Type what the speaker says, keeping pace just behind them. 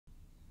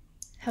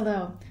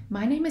Hello,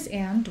 my name is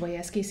Anne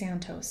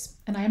Dwojeski-Santos,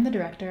 and I am the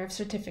Director of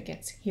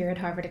Certificates here at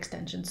Harvard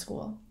Extension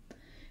School.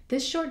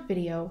 This short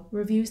video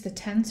reviews the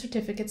 10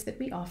 certificates that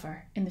we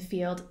offer in the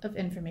field of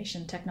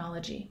information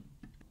technology.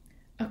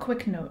 A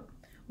quick note,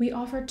 we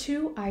offer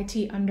 2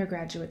 IT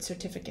undergraduate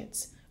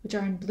certificates, which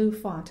are in blue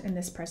font in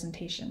this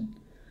presentation,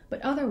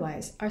 but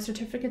otherwise our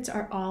certificates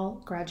are all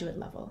graduate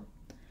level.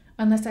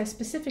 Unless I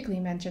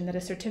specifically mention that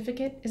a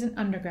certificate is an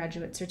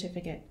undergraduate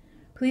certificate,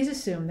 please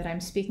assume that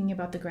I'm speaking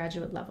about the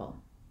graduate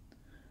level.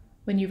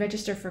 When you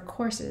register for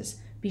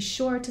courses, be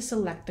sure to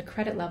select the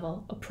credit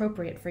level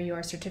appropriate for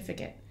your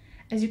certificate,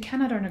 as you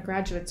cannot earn a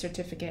graduate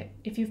certificate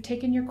if you've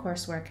taken your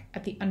coursework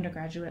at the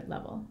undergraduate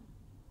level.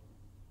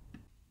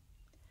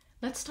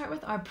 Let's start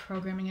with our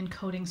programming and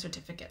coding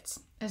certificates,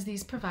 as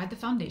these provide the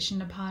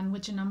foundation upon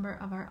which a number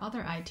of our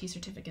other IT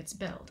certificates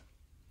build.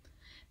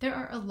 There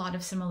are a lot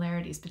of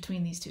similarities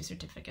between these 2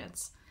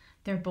 certificates.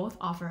 They're both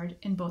offered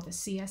in both a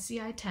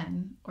CSCI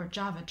 10 or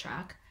Java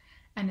track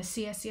and a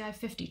CSCI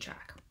 50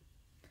 track.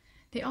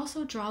 They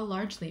also draw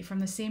largely from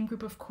the same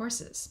group of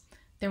courses.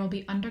 There will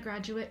be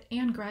undergraduate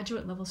and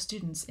graduate level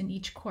students in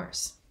each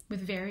course, with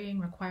varying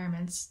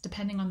requirements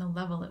depending on the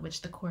level at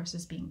which the course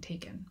is being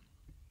taken.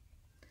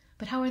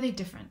 But how are they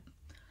different?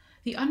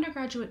 The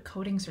undergraduate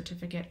coding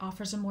certificate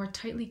offers a more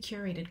tightly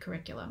curated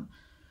curriculum,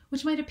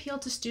 which might appeal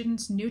to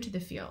students new to the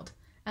field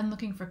and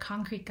looking for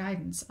concrete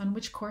guidance on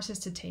which courses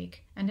to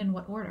take and in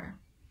what order.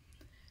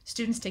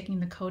 Students taking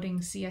the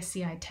coding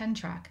CSCI 10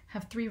 track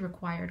have 3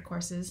 required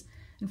courses,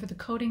 and for the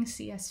coding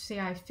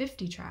CSCI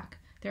 50 track,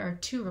 there are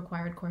 2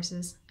 required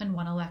courses and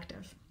 1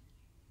 elective.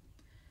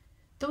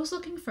 Those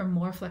looking for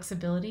more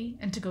flexibility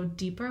and to go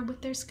deeper with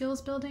their skills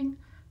building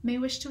may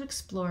wish to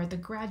explore the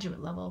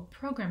graduate level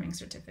programming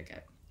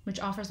certificate,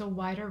 which offers a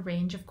wider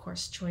range of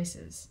course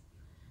choices.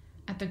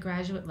 At the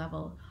graduate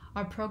level,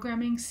 our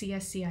programming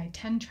CSCI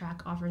 10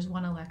 track offers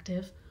 1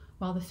 elective,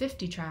 while the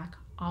 50 track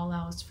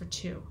allows for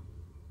 2.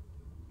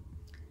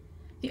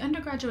 The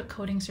undergraduate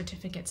coding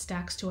certificate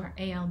stacks to our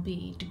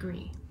ALB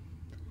degree.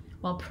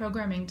 While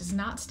programming does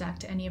not stack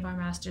to any of our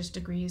master's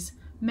degrees,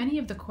 many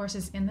of the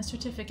courses in the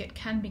certificate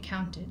can be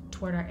counted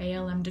toward our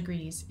ALM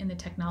degrees in the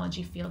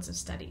technology fields of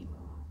study.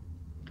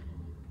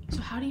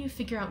 So how do you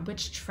figure out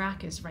which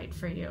track is right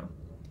for you?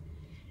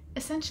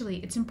 Essentially,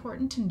 it's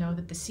important to know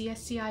that the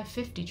CSCI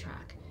 50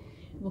 track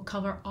will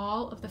cover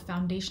all of the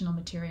foundational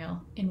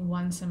material in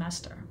 1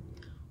 semester,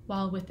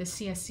 while with the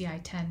CSCI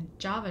 10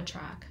 Java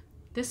track,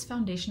 this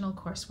foundational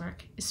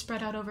coursework is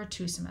spread out over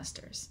 2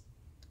 semesters.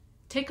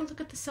 Take a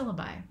look at the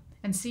syllabi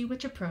and see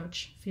which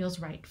approach feels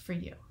right for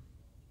you.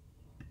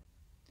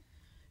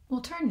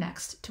 We'll turn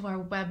next to our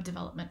web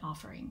development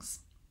offerings.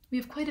 We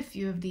have quite a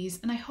few of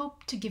these, and I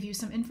hope to give you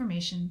some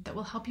information that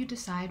will help you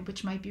decide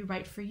which might be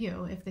right for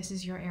you if this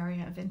is your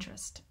area of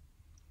interest.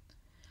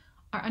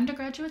 Our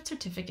undergraduate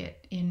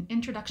certificate in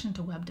Introduction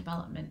to Web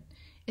Development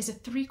is a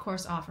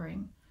 3-course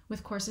offering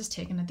with courses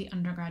taken at the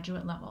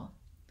undergraduate level.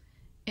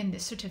 In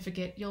this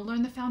certificate, you'll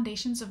learn the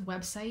foundations of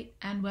website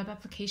and web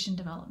application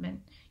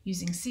development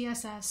using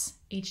CSS,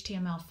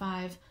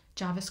 HTML5,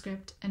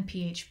 JavaScript, and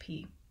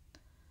PHP.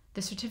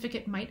 The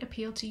certificate might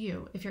appeal to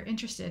you if you're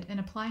interested in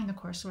applying the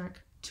coursework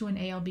to an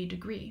ALB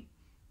degree.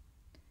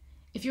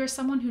 If you're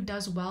someone who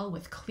does well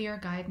with clear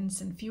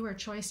guidance and fewer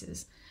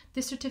choices,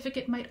 this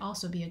certificate might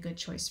also be a good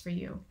choice for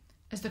you,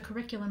 as the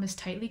curriculum is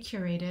tightly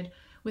curated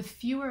with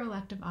fewer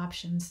elective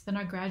options than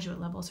our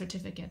graduate level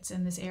certificates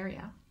in this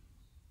area.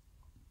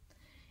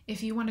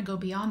 If you want to go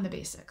beyond the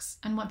basics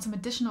and want some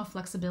additional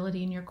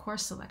flexibility in your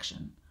course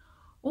selection,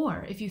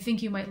 or if you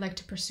think you might like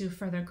to pursue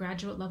further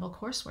graduate level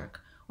coursework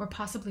or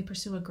possibly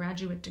pursue a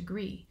graduate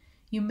degree,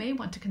 you may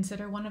want to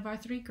consider one of our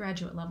 3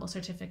 graduate level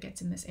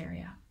certificates in this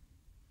area.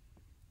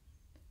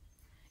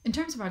 In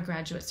terms of our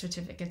graduate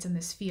certificates in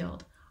this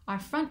field, our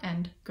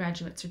front-end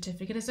graduate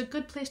certificate is a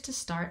good place to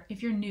start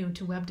if you're new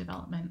to web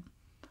development.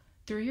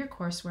 Through your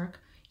coursework,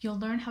 you'll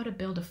learn how to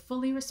build a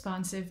fully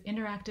responsive,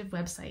 interactive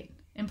website,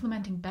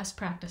 implementing best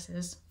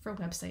practices for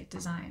website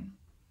design.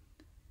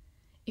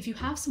 If you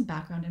have some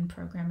background in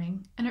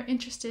programming and are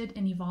interested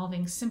in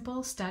evolving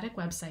simple, static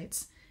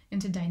websites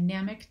into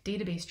dynamic,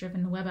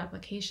 database-driven web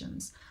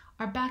applications,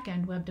 our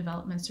back-end web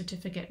development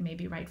certificate may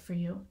be right for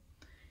you.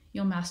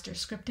 You'll master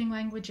scripting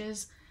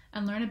languages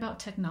and learn about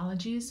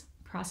technologies,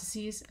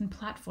 processes, and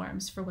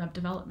platforms for web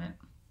development.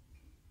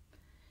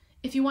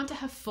 If you want to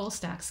have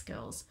full-stack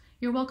skills,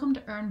 you're welcome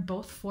to earn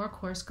both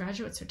 4-course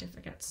graduate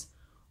certificates,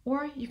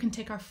 or you can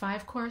take our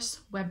 5-course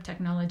Web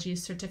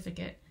Technologies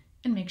certificate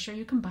and make sure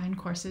you combine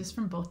courses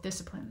from both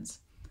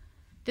disciplines.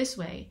 This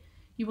way,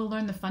 you will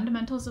learn the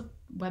fundamentals of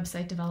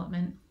website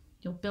development,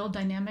 you'll build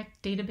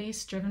dynamic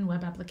database-driven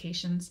web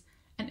applications,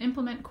 and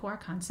implement core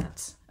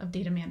concepts of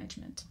data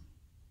management.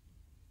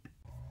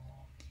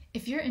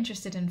 If you're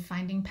interested in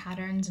finding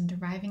patterns and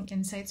deriving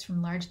insights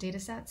from large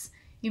datasets,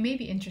 you may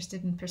be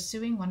interested in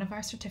pursuing one of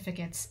our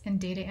certificates in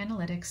data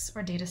analytics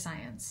or data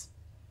science.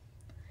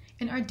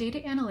 In our Data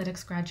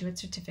Analytics Graduate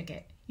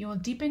Certificate, you will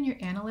deepen your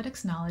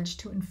analytics knowledge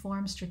to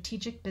inform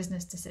strategic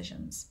business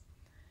decisions.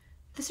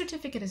 This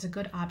certificate is a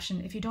good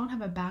option if you don't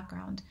have a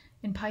background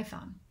in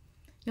Python.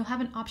 You'll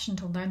have an option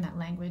to learn that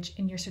language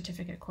in your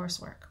certificate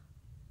coursework.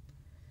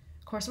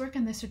 Coursework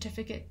in this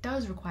certificate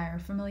does require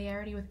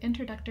familiarity with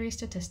introductory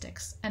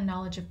statistics and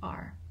knowledge of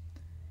R.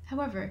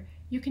 However,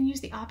 you can use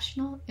the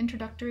optional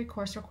introductory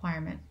course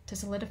requirement to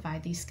solidify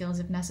these skills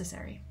if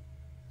necessary.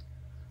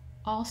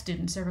 All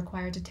students are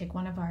required to take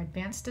one of our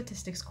advanced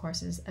statistics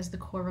courses as the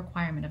core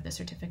requirement of the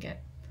certificate.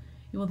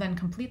 You will then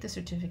complete the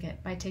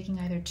certificate by taking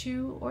either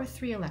 2 or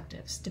 3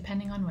 electives,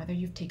 depending on whether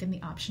you've taken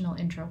the optional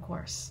intro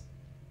course.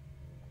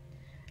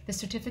 The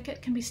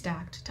certificate can be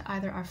stacked to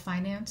either our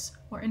finance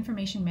or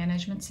information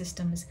management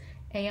systems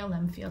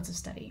ALM fields of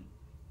study.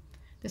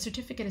 The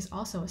certificate is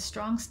also a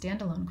strong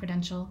standalone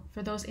credential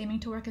for those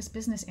aiming to work as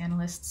business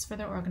analysts for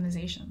their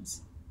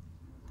organizations.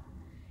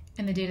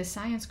 In the data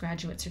science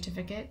graduate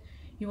certificate,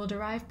 you will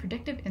derive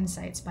predictive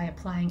insights by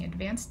applying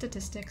advanced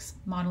statistics,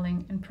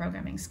 modeling, and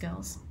programming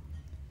skills.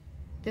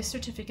 This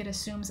certificate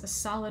assumes a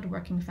solid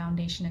working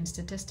foundation in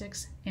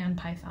statistics and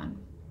Python.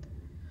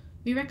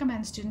 We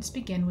recommend students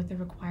begin with the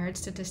required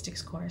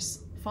statistics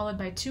course, followed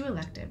by 2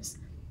 electives,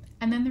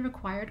 and then the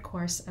required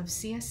course of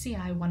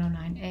CSCI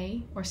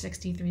 109A or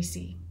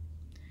 63C.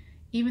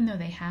 Even though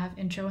they have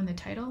intro in the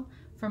title,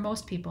 for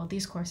most people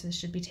these courses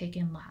should be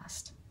taken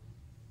last.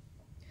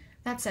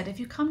 That said, if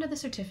you come to the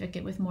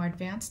certificate with more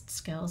advanced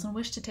skills and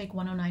wish to take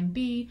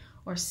 109B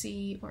or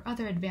C or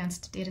other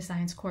advanced data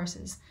science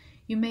courses,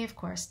 you may, of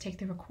course, take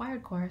the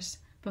required course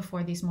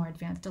before these more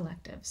advanced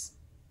electives.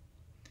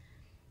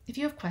 If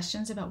you have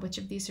questions about which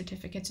of these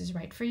certificates is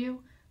right for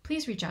you,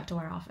 please reach out to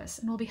our office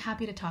and we'll be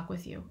happy to talk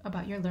with you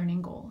about your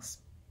learning goals.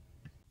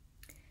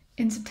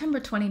 In September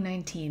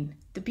 2019,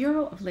 the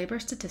Bureau of Labor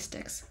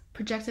Statistics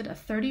projected a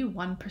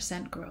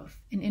 31% growth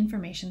in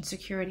information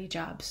security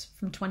jobs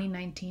from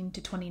 2019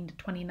 to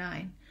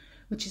 2029,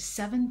 which is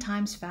 7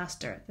 times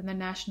faster than the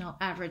national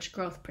average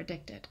growth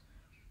predicted.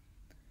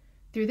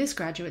 Through this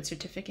graduate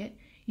certificate,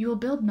 you will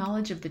build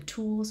knowledge of the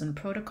tools and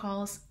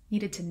protocols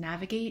needed to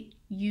navigate,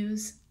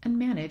 use, and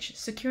manage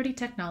security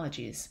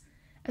technologies,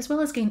 as well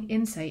as gain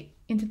insight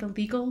into the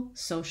legal,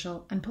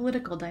 social, and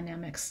political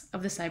dynamics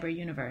of the cyber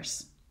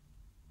universe.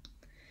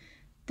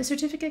 The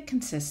certificate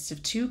consists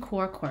of 2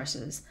 core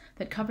courses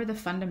that cover the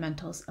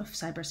fundamentals of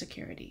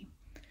cybersecurity.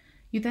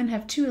 You then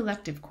have 2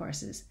 elective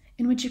courses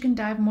in which you can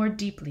dive more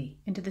deeply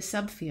into the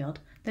subfield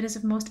that is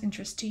of most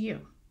interest to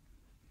you.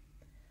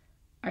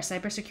 Our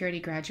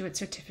cybersecurity graduate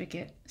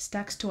certificate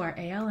stacks to our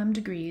ALM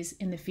degrees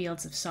in the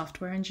fields of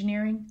software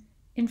engineering,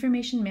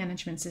 information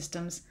management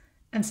systems,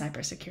 and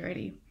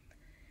cybersecurity.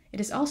 It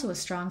is also a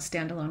strong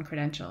standalone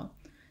credential.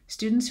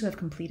 Students who have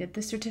completed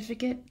this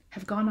certificate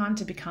have gone on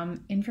to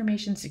become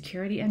information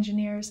security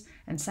engineers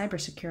and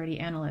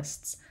cybersecurity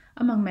analysts,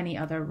 among many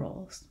other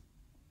roles.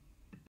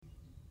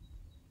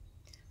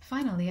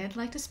 Finally, I'd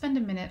like to spend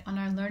a minute on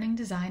our Learning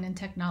Design and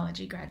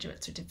Technology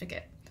graduate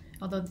certificate,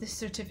 although this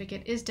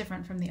certificate is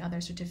different from the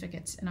other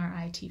certificates in our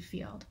IT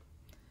field.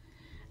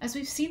 As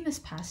we've seen this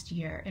past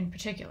year in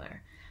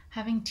particular,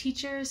 having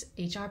teachers,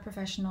 HR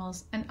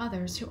professionals, and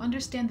others who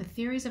understand the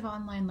theories of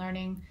online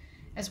learning,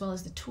 as well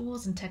as the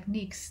tools and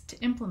techniques to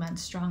implement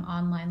strong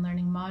online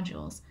learning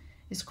modules,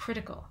 is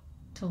critical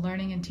to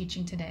learning and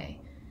teaching today,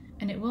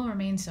 and it will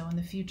remain so in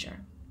the future.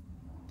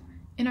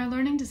 In our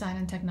Learning Design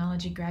and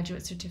Technology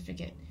graduate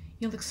certificate,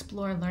 you'll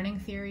explore learning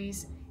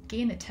theories,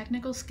 gain the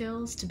technical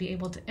skills to be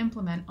able to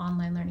implement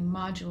online learning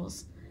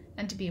modules,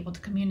 and to be able to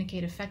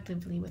communicate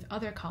effectively with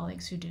other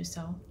colleagues who do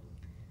so.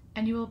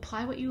 And you will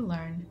apply what you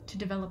learn to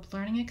develop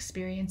learning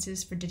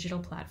experiences for digital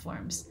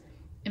platforms,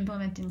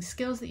 implementing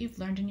skills that you've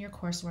learned in your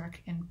coursework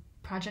in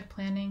project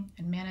planning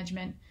and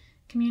management,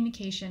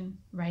 communication,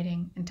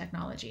 writing, and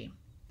technology.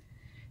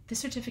 This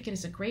certificate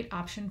is a great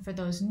option for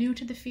those new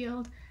to the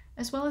field,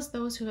 as well as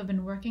those who have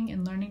been working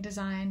in learning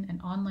design and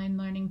online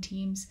learning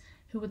teams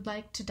who would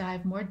like to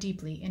dive more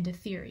deeply into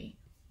theory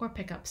or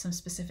pick up some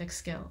specific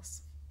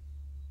skills.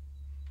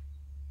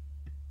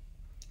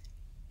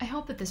 I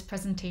hope that this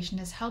presentation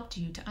has helped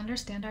you to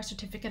understand our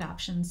certificate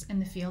options in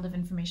the field of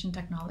information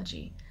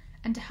technology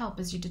and to help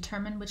as you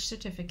determine which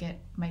certificate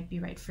might be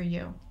right for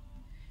you.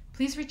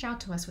 Please reach out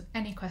to us with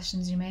any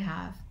questions you may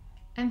have,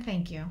 and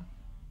thank you.